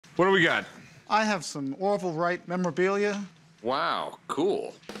What do we got? I have some Orville Wright Memorabilia, Wow,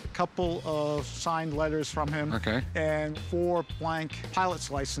 cool. a couple of signed letters from him, Okay. and 4 blank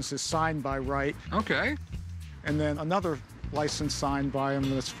pilot's licenses signed by Wright, Okay. and then another license signed by him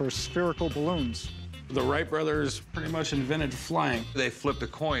that's for spherical balloons. The Wright brothers pretty much invented flying. They flipped a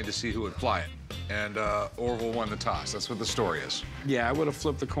coin to see who would fly it, and Orville won the toss. That's what the story is. Yeah, I would have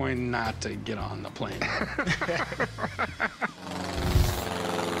flipped the coin not to get on the plane.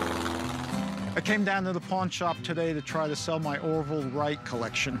 I came down to the pawn shop today to try to sell my Orville Wright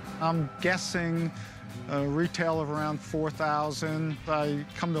collection. I'm guessing a retail of around $4,000. I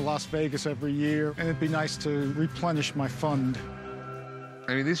come to Las Vegas every year, and it'd be nice to replenish my fund.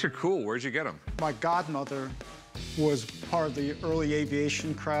 I mean, these are cool. Where'd you get them? My godmother was part of the early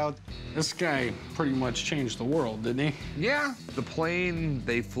aviation crowd. This guy pretty much changed the world, didn't he? Yeah. The plane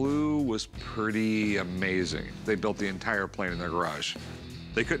they flew was pretty amazing. They built the entire plane in their garage.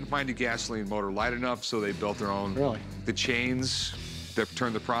 They couldn't find a gasoline motor light enough, so they built their own. Really? The chains that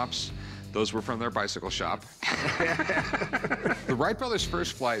turned the props, those were from their bicycle shop. The Wright brothers'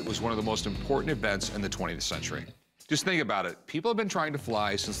 first flight was one of the most important events in the 20th century. Just think about it. People have been trying to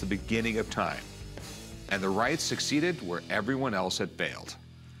fly since the beginning of time, and the Wrights succeeded where everyone else had failed.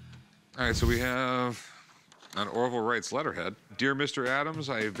 All right, so we have on Orville Wright's letterhead. Dear Mr. Adams,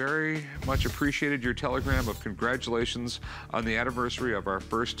 I very much appreciated your telegram of congratulations on the anniversary of our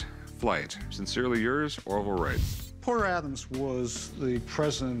first flight. Sincerely yours, Orville Wright. Porter Adams was the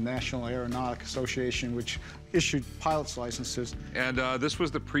president of the National Aeronautic Association, which issued pilot's licenses. And this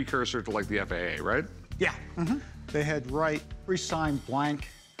was the precursor to like the FAA, right? Yeah. They had Wright re-signed blank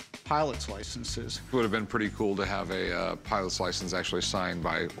pilot's licenses. It would have been pretty cool to have a pilot's license actually signed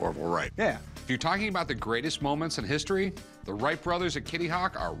by Orville Wright. Yeah. If you're talking about the greatest moments in history, the Wright brothers at Kitty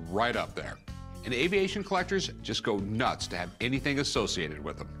Hawk are right up there. And aviation collectors just go nuts to have anything associated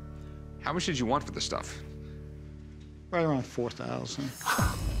with them. How much did you want for this stuff? Right around $4,000.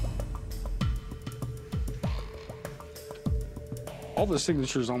 All the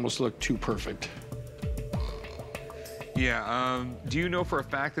signatures almost look too perfect. Yeah, do you know for a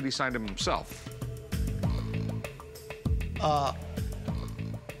fact that he signed them himself? No.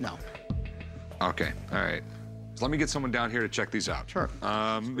 Okay, all right. So let me get someone down here to check these out. Sure.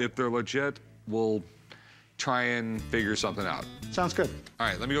 If they're legit, we'll try and figure something out. Sounds good. All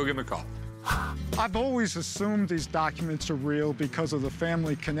right, let me go give him a call. I've always assumed these documents are real because of the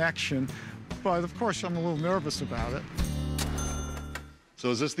family connection, but of course I'm a little nervous about it. So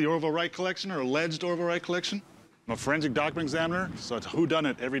is this the Orville Wright collection or alleged Orville Wright collection? I'm a forensic document examiner, so it's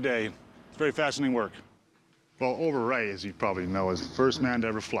whodunit every day. It's very fascinating work. Well, Orville Wright, as you probably know, is the first man to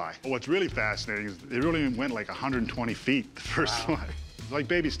ever fly. What's really fascinating is they really went like 120 feet the first flight. Like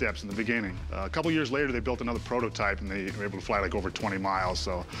baby steps in the beginning. A couple years later, they built another prototype, and they were able to fly like over 20 miles.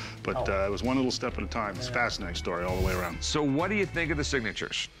 So, but it was one little step at a time. It's a fascinating story all the way around. So what do you think of the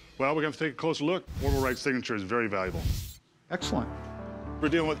signatures? Well, we're going to take a closer look. Orville Wright's signature is very valuable. Excellent. We're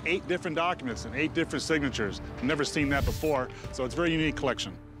dealing with 8 different documents and 8 different signatures. I've never seen that before, so it's a very unique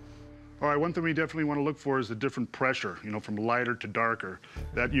collection. All right, one thing we definitely want to look for is the different pressure, you know, from lighter to darker.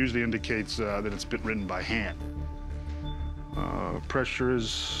 That usually indicates that it's been written by hand. Pressure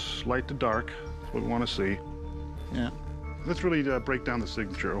is light to dark. That's what we want to see. Yeah. Let's really break down the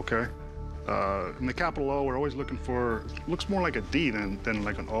signature, okay? In the capital O, we're always looking for, looks more like a D than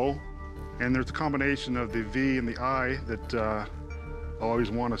like an O. And there's a combination of the V and the I that I always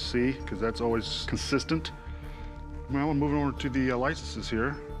want to see, because that's always consistent. Well, we're moving over to the licenses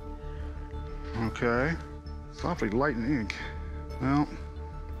here. Okay. It's awfully light in ink. Well,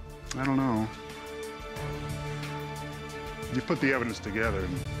 I don't know. You put the evidence together.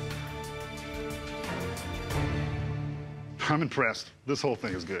 I'm impressed. This whole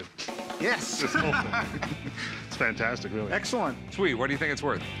thing is good. Yes. This whole thing. It's fantastic, really. Excellent. Sweet, what do you think it's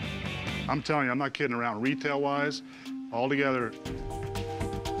worth? I'm telling you, I'm not kidding around. Retail-wise, altogether,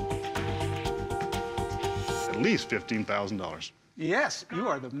 at least $15,000. Yes, you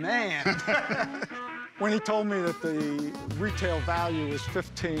are the man. When he told me that the retail value was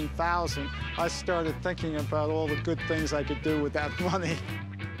 $15,000, I started thinking about all the good things I could do with that money.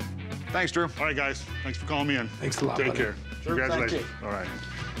 Thanks, Drew. All right, guys. Thanks for calling me in. Thanks a lot, Take buddy. care. Sure, Congratulations. thank you. All right.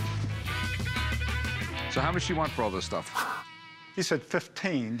 So how much do you want for all this stuff? He said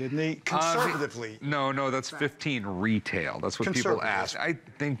 15, didn't he? Conservatively. No, that's 15 retail. That's what people Conservative. ask. I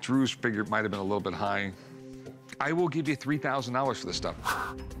think Drew's figure might have been a little bit high. I will give you $3,000 for this stuff.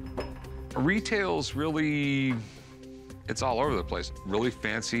 Retail's really, it's all over the place. Really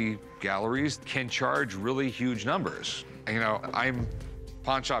fancy galleries can charge really huge numbers. You know, I'm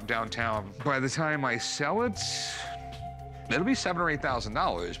pawn shop downtown. By the time I sell it, It'll be $7,000 or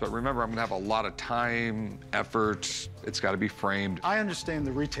 $8,000, but remember, I'm gonna have a lot of time, effort. It's gotta be framed. I understand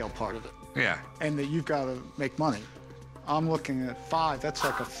the retail part of it, Yeah. and that you've got to make money. I'm looking at 5, that's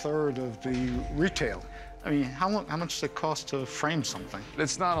like a third of the retail. I mean, how much does it cost to frame something?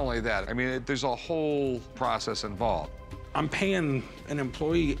 It's not only that. I mean, there's a whole process involved. I'm paying an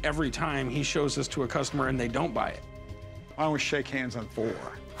employee every time he shows this to a customer and they don't buy it. Why don't we shake hands on 4?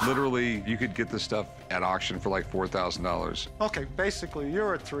 Literally, you could get this stuff at auction for like $4,000. Okay, basically,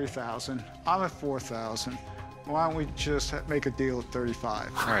 you're at 3,000, I'm at 4,000. Why don't we just make a deal at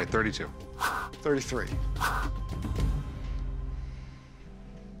 35? All right, 32. 33.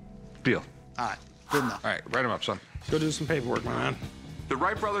 Deal. All right, good enough. All right, write them up, son. Go do some paperwork, my man. The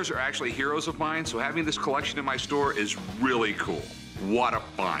Wright brothers are actually heroes of mine, so having this collection in my store is really cool. What a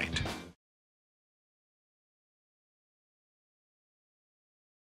find.